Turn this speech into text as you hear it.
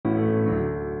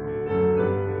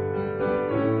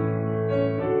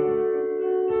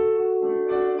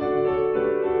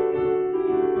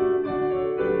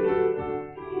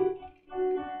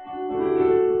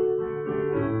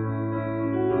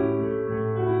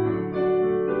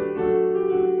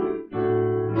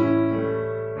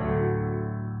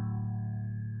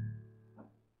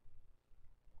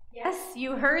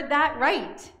you heard that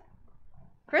right.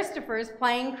 Christopher's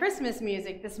playing Christmas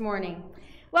music this morning.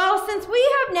 Well, since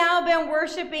we have now been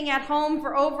worshiping at home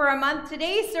for over a month,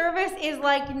 today's service is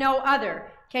like no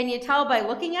other. Can you tell by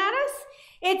looking at us?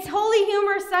 It's Holy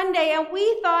Humour Sunday, and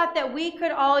we thought that we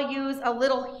could all use a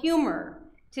little humor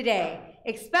today,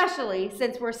 especially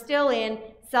since we're still in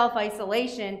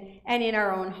self-isolation and in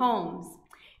our own homes.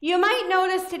 You might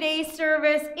notice today's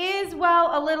service is,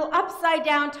 well, a little upside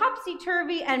down,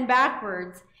 topsy-turvy, and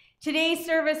backwards. Today's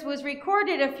service was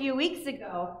recorded a few weeks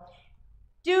ago.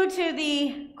 Due to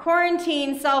the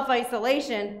quarantine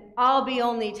self-isolation, I'll be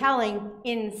only telling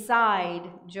inside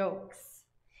jokes.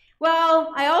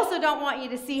 Well, I also don't want you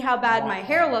to see how bad my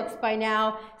hair looks by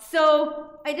now,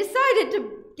 so I decided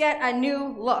to get a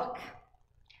new look.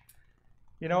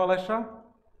 You know, Alicia,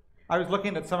 I was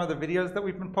looking at some of the videos that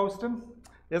we've been posting.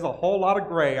 There's a whole lot of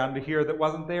gray under here that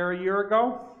wasn't there a year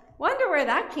ago. Wonder where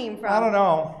that came from. I don't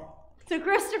know. So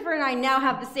Christopher and I now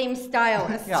have the same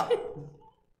stylist. Yeah.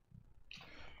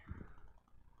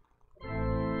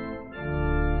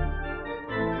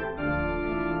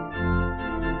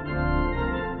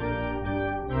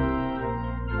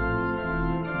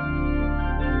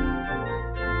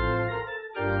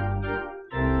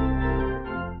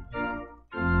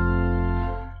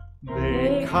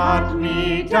 They cut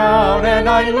me down and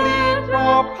I live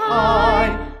up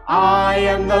high. I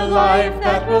am the life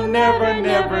that will never,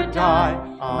 never die.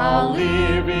 I'll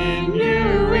live in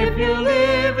you if you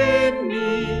live in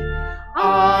me.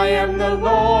 I am the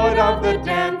Lord of the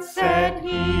dance, said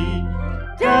he.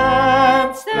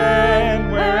 Dance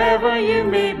then wherever you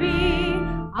may be.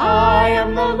 I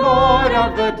am the Lord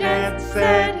of the dance,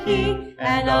 said he.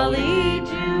 And I'll lead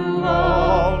you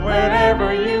all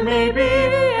wherever you may be.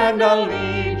 And I'll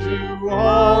lead you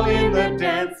all in the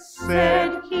dance,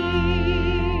 said he.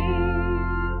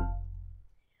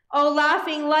 O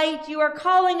laughing light, you are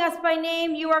calling us by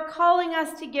name. You are calling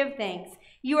us to give thanks.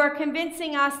 You are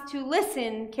convincing us to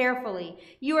listen carefully.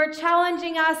 You are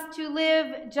challenging us to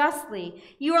live justly.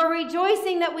 You are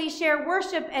rejoicing that we share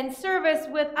worship and service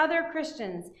with other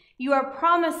Christians. You are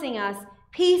promising us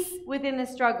peace within the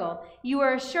struggle. You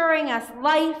are assuring us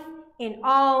life in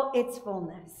all its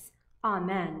fullness.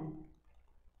 Amen.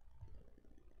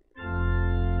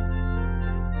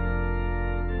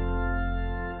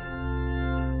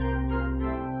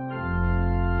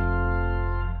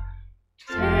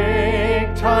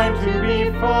 Take time to be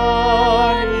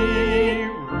funny,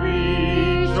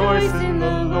 rejoice in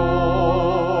the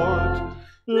Lord.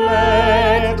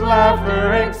 Let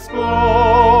laughter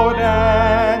explode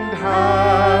and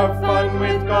have fun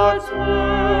with God's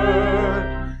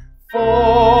word.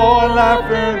 For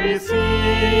laughter is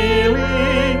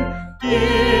healing,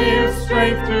 gives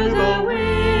strength to the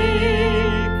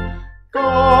weak.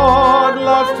 God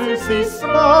loves to see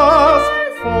smiles,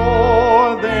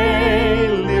 for they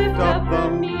lift up the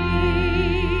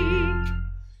meek.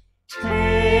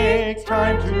 Take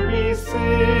time to be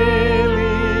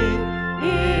silly,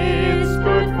 it's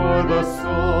good for the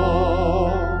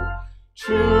soul.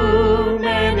 Too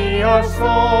many are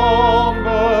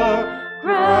somber,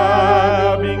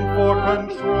 grabbing for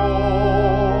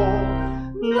control.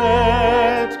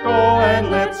 Let go and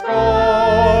let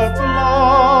God's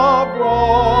love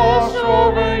wash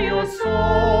over your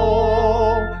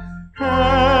soul.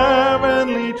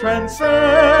 Heavenly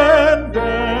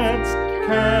transcendence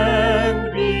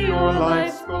can be your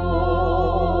life's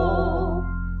goal.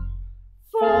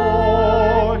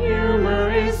 For humor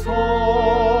is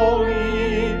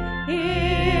holy,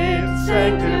 it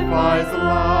sanctifies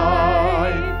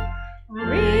life,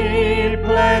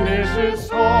 replenishes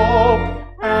hope,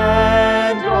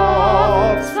 and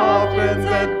oft softens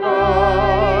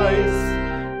advice.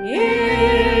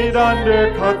 It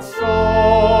undercuts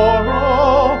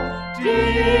sorrow,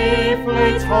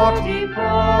 deflates haughty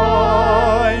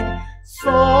pride.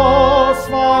 So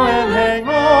smile and hang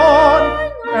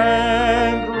on,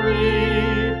 and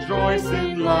rejoice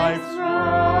in life's ride.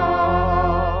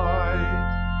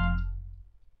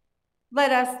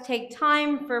 Let us take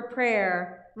time for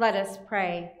prayer. Let us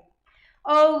pray.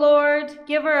 O Lord,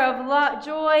 giver of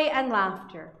joy and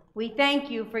laughter, we thank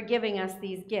you for giving us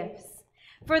these gifts,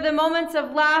 for the moments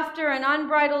of laughter and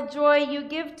unbridled joy you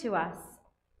give to us,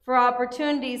 for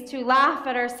opportunities to laugh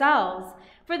at ourselves,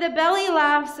 for the belly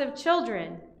laughs of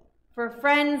children, for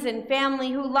friends and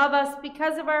family who love us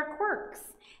because of our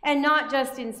quirks and not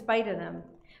just in spite of them,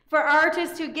 for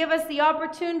artists who give us the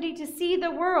opportunity to see the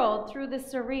world through the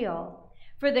surreal,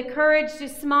 for the courage to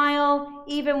smile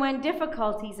even when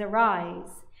difficulties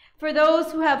arise, for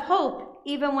those who have hope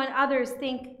even when others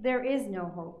think there is no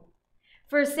hope,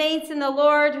 For saints in the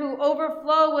Lord who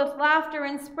overflow with laughter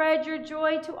and spread your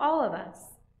joy to all of us.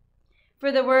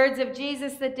 For the words of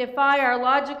Jesus that defy our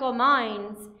logical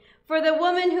minds. For the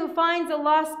woman who finds a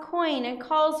lost coin and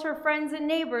calls her friends and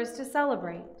neighbors to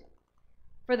celebrate.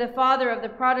 For the father of the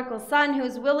prodigal son who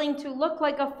is willing to look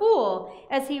like a fool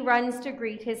as he runs to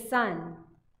greet his son.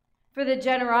 For the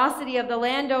generosity of the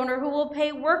landowner who will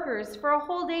pay workers for a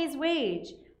whole day's wage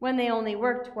when they only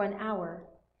worked 1 hour.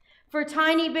 For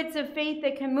tiny bits of faith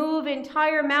that can move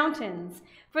entire mountains.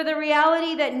 For the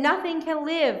reality that nothing can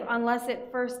live unless it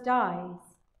first dies.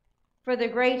 For the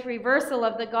great reversal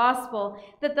of the gospel,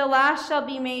 that the last shall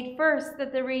be made first,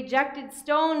 that the rejected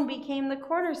stone became the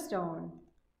cornerstone.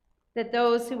 That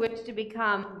those who wish to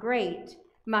become great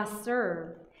must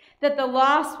serve. That the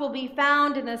lost will be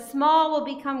found and the small will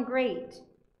become great.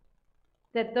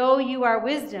 That though you are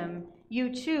wisdom,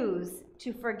 you choose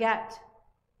to forget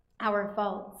our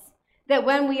faults. That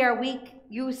when we are weak,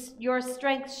 your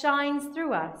strength shines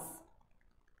through us.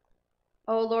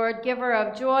 O Lord, giver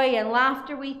of joy and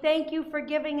laughter, we thank you for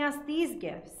giving us these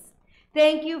gifts.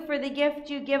 Thank you for the gift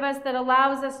you give us that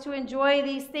allows us to enjoy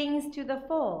these things to the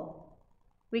full.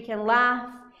 We can laugh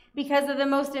because of the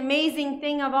most amazing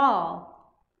thing of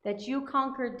all, that you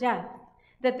conquered death,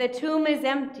 that the tomb is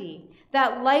empty,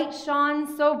 that light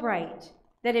shone so bright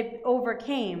that it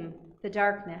overcame the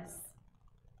darkness.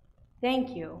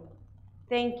 Thank you.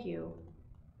 Thank you.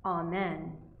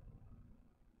 Amen.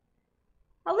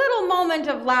 A little moment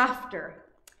of laughter.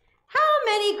 How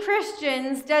many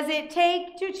Christians does it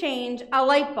take to change a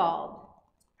light bulb?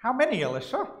 How many,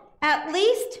 Alicia? At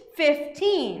least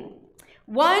 15.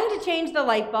 1 to change the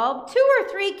light bulb, 2 or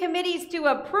 3 committees to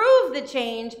approve the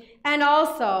change, and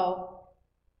also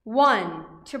 1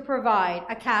 to provide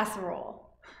a casserole.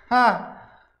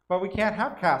 But we can't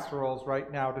have casseroles right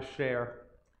now to share.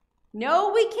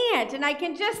 No, we can't, and I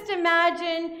can just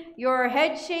imagine your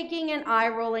head shaking and eye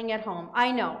rolling at home.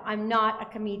 I know, I'm not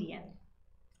a comedian.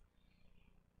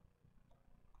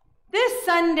 This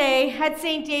Sunday at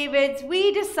St. David's,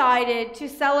 we decided to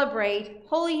celebrate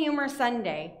Holy Humour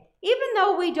Sunday, even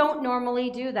though we don't normally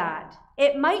do that.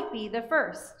 It might be the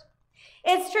first.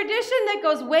 It's tradition that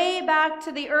goes way back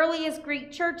to the earliest Greek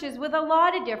churches with a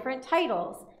lot of different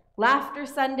titles. Laughter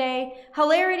Sunday,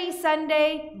 Hilarity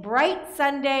Sunday, Bright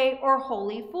Sunday, or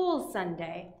Holy Fools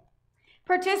Sunday.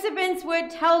 Participants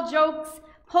would tell jokes,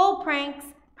 pull pranks,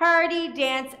 party,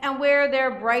 dance, and wear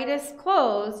their brightest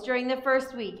clothes during the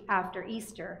first week after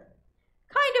Easter.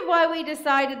 Kind of why we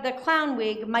decided the clown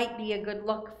wig might be a good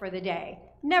look for the day.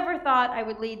 Never thought I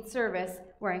would lead service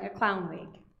wearing a clown wig.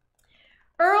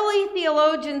 Early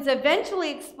theologians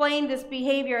eventually explained this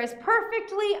behavior as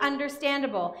perfectly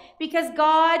understandable because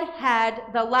God had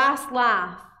the last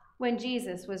laugh when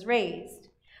Jesus was raised.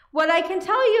 What I can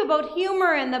tell you about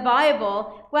humor in the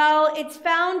Bible, well, it's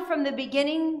found from the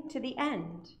beginning to the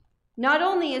end. Not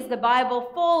only is the Bible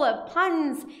full of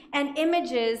puns and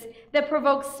images that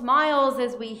provoke smiles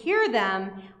as we hear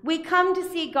them, we come to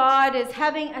see God as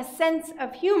having a sense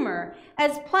of humor,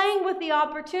 as playing with the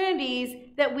opportunities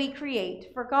that we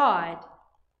create for God.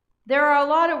 There are a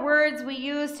lot of words we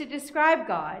use to describe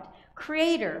God: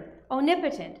 creator,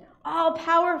 omnipotent,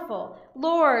 all-powerful,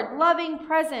 Lord, loving,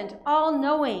 present,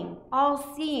 all-knowing,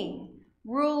 all-seeing,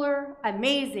 ruler,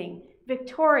 amazing,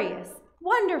 victorious,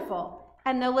 wonderful,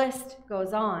 and the list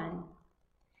goes on.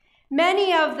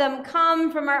 Many of them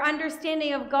come from our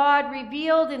understanding of God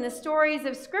revealed in the stories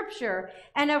of Scripture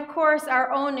and, of course,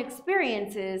 our own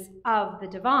experiences of the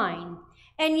divine.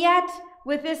 And yet,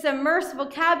 with this immense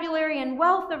vocabulary and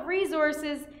wealth of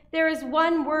resources, there is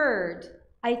one word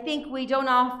I think we don't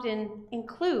often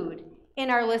include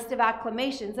in our list of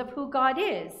acclamations of who God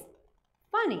is: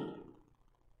 funny.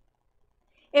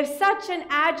 If such an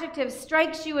adjective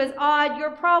strikes you as odd,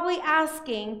 you're probably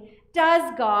asking,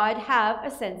 does God have a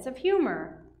sense of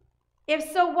humor? If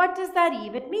so, what does that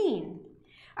even mean?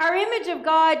 Our image of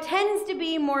God tends to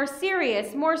be more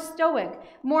serious, more stoic,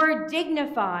 more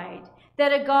dignified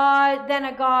than a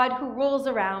God who rolls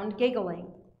around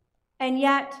giggling. And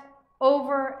yet,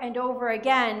 over and over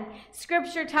again,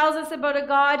 Scripture tells us about a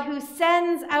God who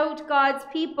sends out God's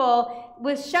people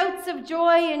with shouts of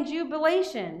joy and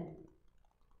jubilation.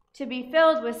 To be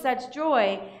filled with such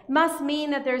joy must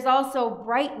mean that there's also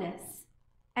brightness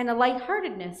and a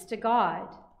lightheartedness to God.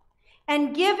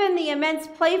 And given the immense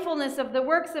playfulness of the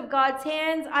works of God's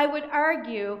hands, I would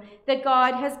argue that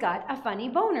God has got a funny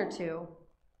bone or two.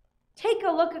 Take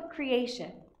a look at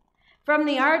creation. From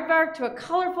the aardvark to a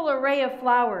colorful array of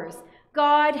flowers,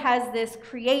 God has this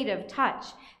creative touch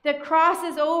that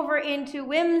crosses over into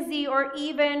whimsy or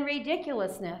even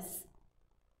ridiculousness.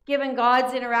 Given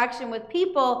God's interaction with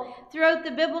people throughout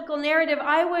the biblical narrative,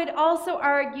 I would also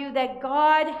argue that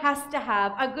God has to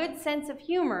have a good sense of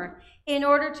humor in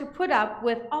order to put up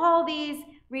with all these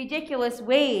ridiculous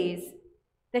ways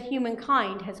that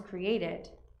humankind has created.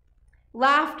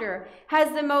 Laughter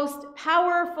has the most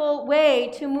powerful way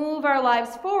to move our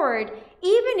lives forward,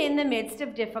 even in the midst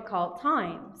of difficult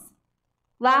times.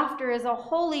 Laughter is a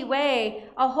holy way,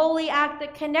 a holy act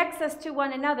that connects us to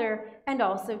one another and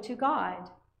also to God.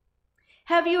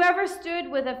 Have you ever stood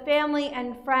with a family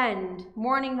and friend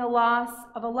mourning the loss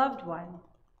of a loved one?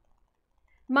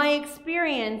 My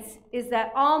experience is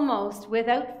that almost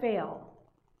without fail,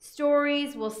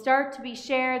 stories will start to be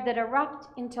shared that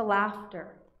erupt into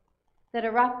laughter, that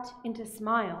erupt into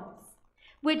smiles,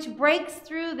 which breaks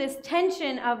through this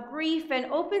tension of grief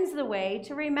and opens the way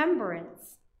to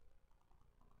remembrance.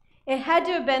 It had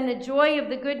to have been the joy of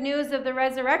the good news of the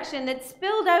resurrection that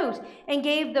spilled out and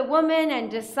gave the woman and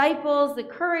disciples the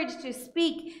courage to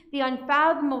speak the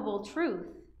unfathomable truth.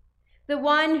 The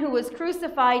one who was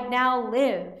crucified now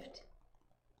lived,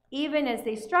 even as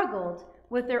they struggled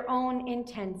with their own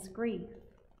intense grief.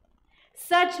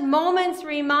 Such moments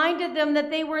reminded them that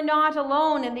they were not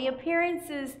alone, and the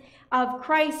appearances of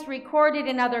Christ recorded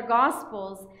in other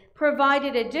Gospels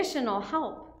provided additional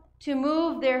help to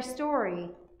move their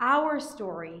story, our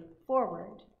story,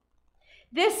 forward.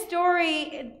 This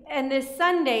story and this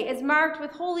Sunday is marked with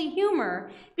holy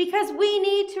humor because we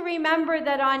need to remember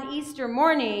that on Easter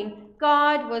morning,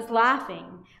 God was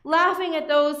laughing at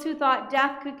those who thought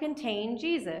death could contain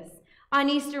Jesus. On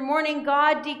Easter morning,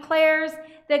 God declares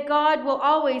that God will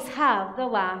always have the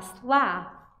last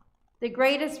laugh, the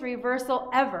greatest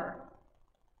reversal ever.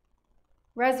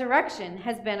 Resurrection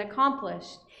has been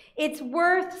accomplished. It's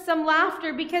worth some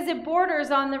laughter because it borders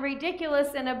on the ridiculous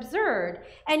and absurd,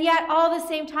 and yet all the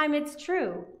same time it's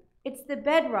true. It's the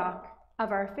bedrock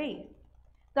of our faith,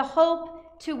 the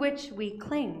hope to which we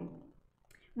cling.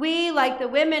 We, like the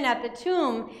women at the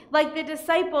tomb, like the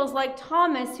disciples, like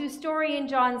Thomas, whose story in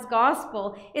John's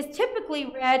Gospel is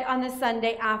typically read on the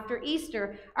Sunday after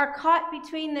Easter, are caught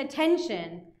between the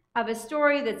tension of a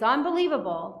story that's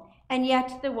unbelievable and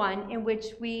yet the one in which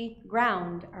we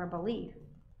ground our belief.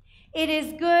 It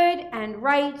is good and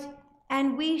right,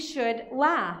 and we should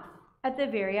laugh at the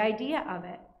very idea of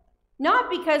it. Not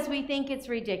because we think it's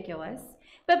ridiculous,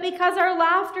 but because our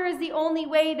laughter is the only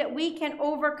way that we can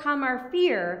overcome our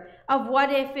fear of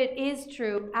what if it is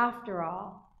true after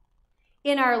all.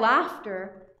 In our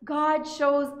laughter, God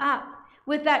shows up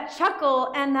with that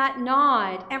chuckle and that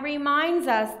nod and reminds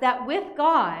us that with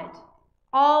God,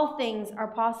 all things are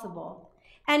possible.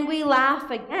 And we laugh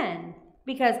again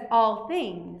because all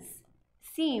things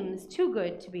seems too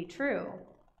good to be true.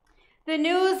 The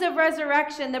news of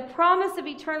resurrection, the promise of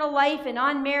eternal life and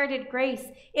unmerited grace,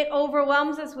 it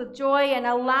overwhelms us with joy and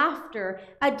a laughter,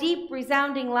 a deep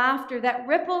resounding laughter that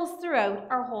ripples throughout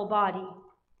our whole body.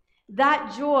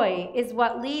 That joy is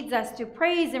what leads us to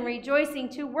praise and rejoicing,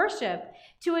 to worship,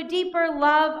 to a deeper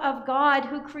love of God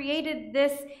who created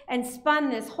this and spun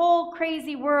this whole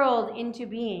crazy world into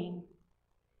being.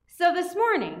 So this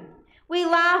morning, we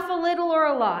laugh a little or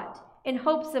a lot in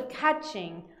hopes of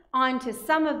catching onto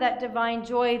some of that divine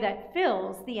joy that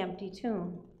fills the empty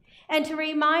tomb, and to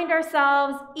remind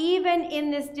ourselves, even in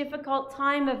this difficult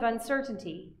time of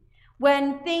uncertainty,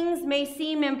 when things may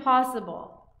seem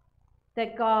impossible,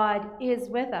 that God is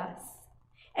with us,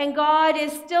 and God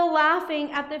is still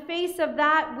laughing at the face of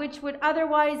that which would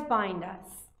otherwise bind us.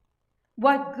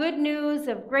 What good news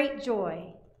of great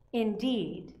joy,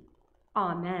 indeed.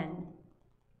 Amen.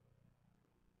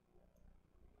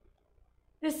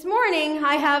 This morning,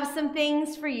 I have some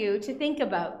things for you to think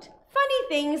about. Funny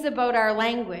things about our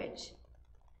language.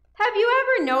 Have you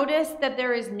ever noticed that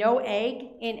there is no egg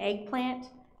in eggplant,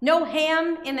 no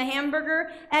ham in the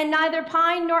hamburger, and neither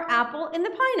pine nor apple in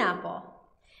the pineapple?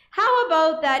 How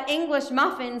about that English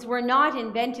muffins were not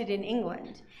invented in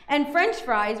England, and French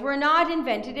fries were not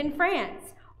invented in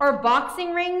France, or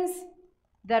boxing rings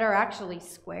that are actually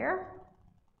square?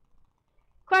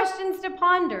 Questions to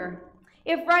ponder.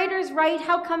 If writers write,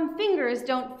 how come fingers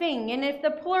don't fing? And if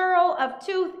the plural of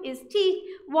tooth is teeth,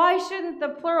 why shouldn't the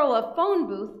plural of phone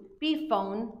booth be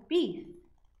phone beef?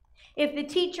 If the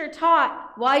teacher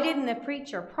taught, why didn't the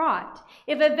preacher prot?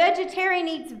 If a vegetarian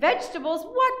eats vegetables,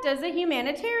 what does a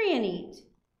humanitarian eat?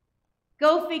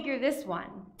 Go figure this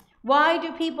one. Why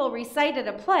do people recite at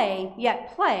a play,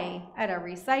 yet play at a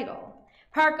recital?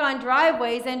 Park on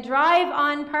driveways and drive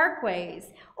on parkways.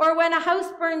 Or when a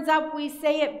house burns up, we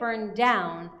say it burned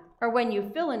down. Or when you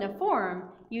fill in a form,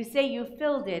 you say you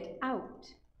filled it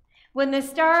out. When the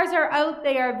stars are out,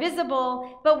 they are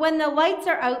visible, but when the lights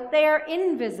are out, they are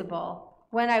invisible.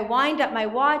 When I wind up my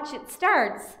watch, it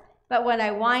starts, but when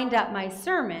I wind up my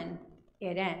sermon,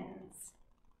 it ends.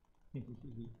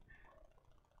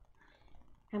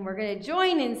 And we're going to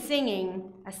join in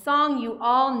singing a song you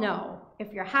all know,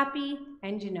 If You're Happy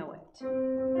and You Know It.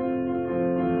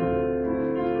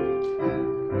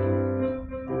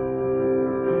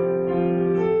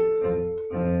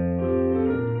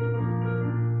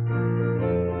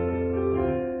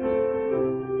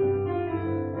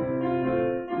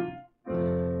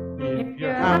 If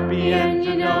you're happy and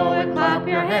you know it, clap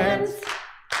your hands.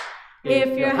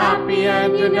 If you're happy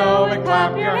and you know it,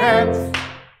 clap your hands.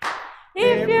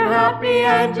 If you're happy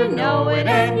and you know it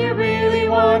and you really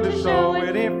want to show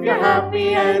it, if you're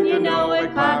happy and you know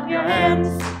it, clap your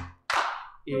hands.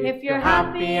 If you're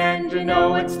happy and you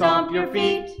know it, stomp your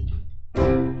feet.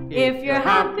 If you're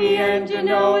happy and you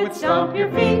know it, stomp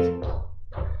your feet.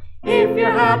 If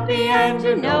you're happy and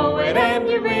you know it and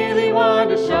you really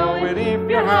want to show it, if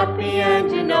you're happy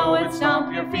and you know it,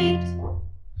 stomp your feet.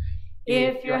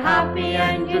 If you're happy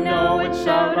and you know it,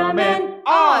 shout amen,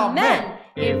 amen.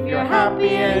 If you're happy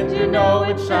and you know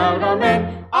it, shout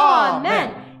amen,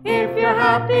 amen. If you're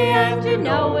happy and you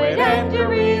know it and you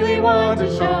really want to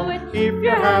show it, if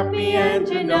you're happy and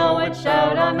you know it,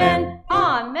 shout amen,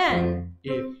 amen.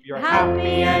 If you're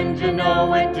happy and you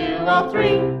know it, do all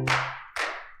three.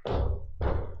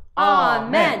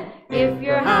 Amen. If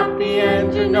you're happy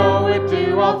and you know it,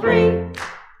 do all three.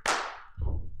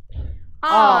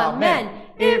 Amen.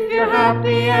 If you're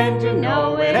happy and you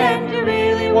know it and you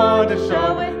really want to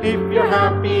show it, if you're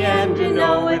happy and you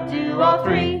know it, do all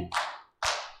three.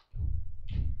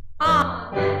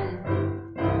 Amen.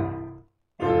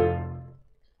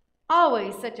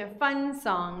 Always such a fun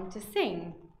song to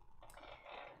sing.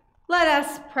 Let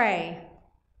us pray.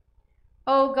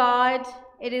 Oh God,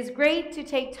 it is great to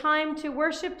take time to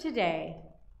worship today.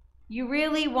 You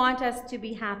really want us to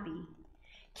be happy.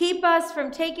 Keep us from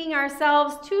taking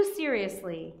ourselves too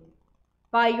seriously.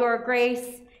 By your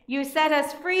grace, you set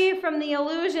us free from the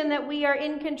illusion that we are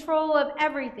in control of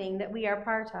everything that we are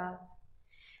part of.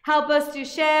 Help us to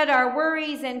shed our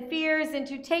worries and fears and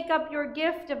to take up your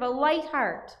gift of a light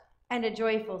heart and a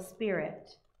joyful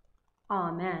spirit.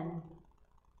 Amen.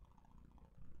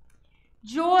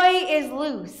 Joy is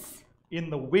loose in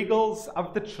the wiggles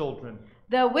of the children,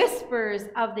 the whispers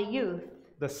of the youth,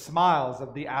 the smiles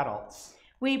of the adults.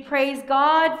 We praise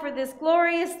God for this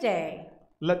glorious day.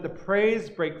 Let the praise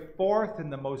break forth in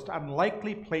the most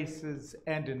unlikely places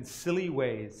and in silly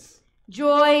ways.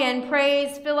 Joy and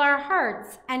praise fill our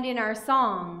hearts and in our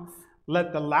songs.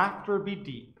 Let the laughter be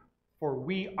deep, for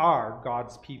we are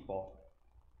God's people.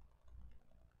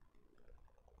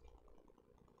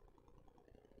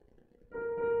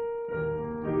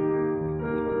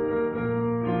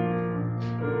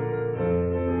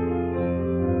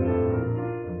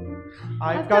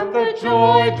 I've got the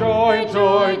joy, joy,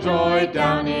 joy, joy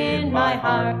down in my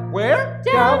heart. Where?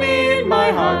 Down in my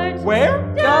heart.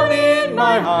 Where? Down in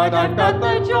my heart. I've got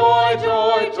the joy,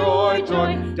 joy, joy,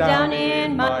 joy down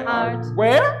in my heart.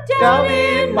 Where? Down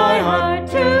in my heart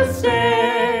to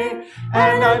stay.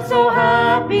 And I'm so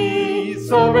happy,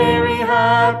 so very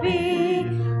happy.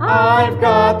 I've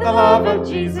got the love of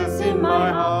Jesus in my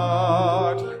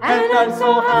heart. And I'm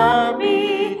so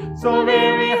happy, so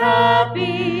very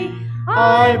happy.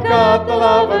 I've got the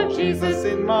love of Jesus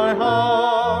in my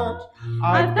heart.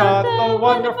 I've got the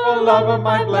wonderful love of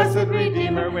my blessed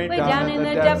Redeemer way down in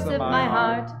the depths of my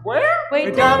heart. Where?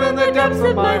 Way down in the depths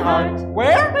of my heart.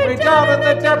 Where? Way down in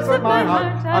the depths of my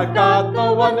heart. I've got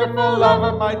the wonderful love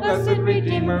of my blessed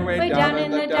Redeemer way down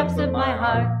in the depths of my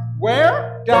heart.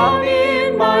 Where? Down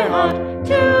in my heart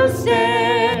to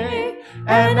stay.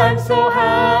 And I'm so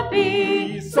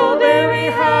happy, so very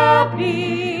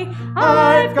happy.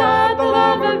 I've got the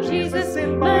love of Jesus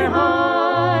in my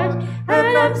heart.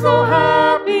 And I'm so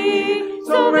happy,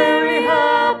 so very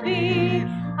happy.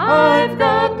 I've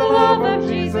got the love of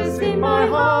Jesus in my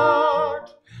heart.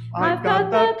 I've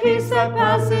got the peace that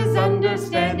passes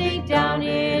understanding down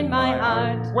in my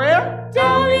heart. Where?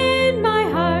 Down in my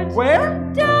heart.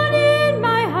 Where? Down in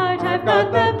my heart. I've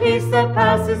got the peace that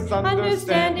passes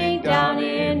understanding down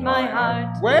in my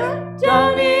heart. Where?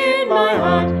 Down in my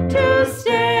heart to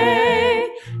stay.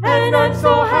 And I'm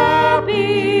so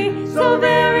happy, so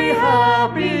very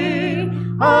happy.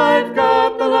 I've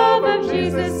got the love of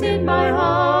Jesus in my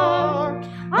heart.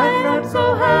 And I'm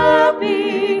so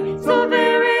happy, so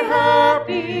very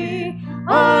happy.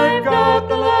 I've got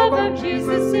the love of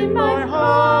Jesus in my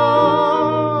heart.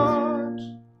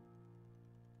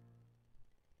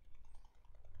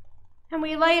 And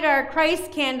we light our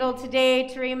Christ candle today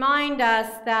to remind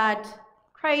us that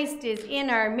Christ is in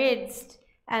our midst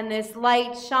and this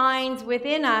light shines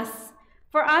within us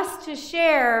for us to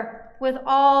share with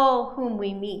all whom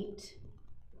we meet.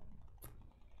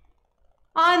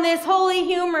 On this Holy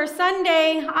Humour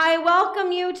Sunday, I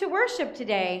welcome you to worship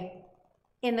today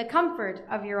in the comfort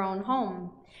of your own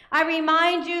home. I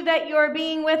remind you that your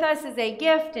being with us is a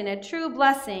gift and a true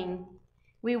blessing.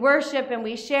 We worship and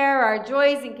we share our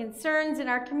joys and concerns in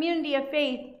our community of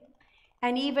faith,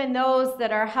 and even those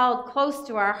that are held close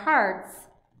to our hearts,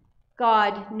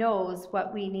 God knows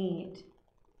what we need.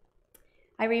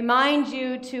 I remind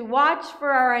you to watch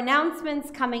for our announcements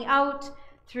coming out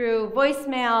through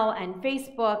voicemail and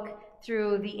Facebook,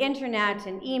 through the internet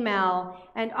and email,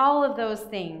 and all of those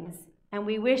things. And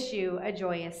we wish you a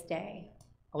joyous day.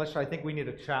 Alicia, I think we need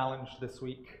a challenge this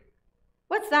week.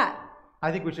 What's that?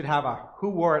 I think we should have a Who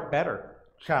Wore It Better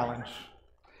challenge.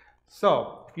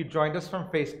 So, if you joined us from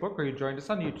Facebook or you joined us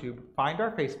on YouTube, find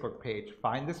our Facebook page,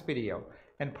 find this video,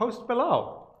 and post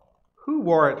below, who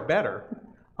wore it better,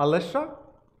 Alicia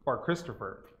or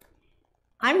Christopher?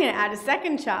 I'm going to add a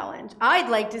second challenge. I'd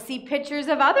like to see pictures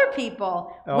of other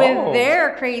people with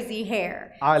their crazy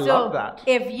hair. I love that.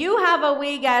 If you have a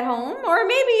wig at home, or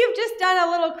maybe you've just done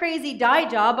a little crazy dye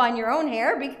job on your own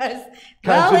hair because,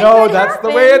 well, you know that's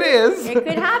the way it is. It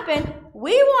could happen.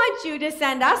 We want you to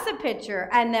send us a picture,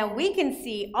 and then we can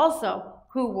see also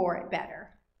who wore it better.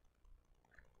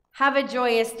 Have a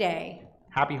joyous day.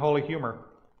 Happy Holy Humor.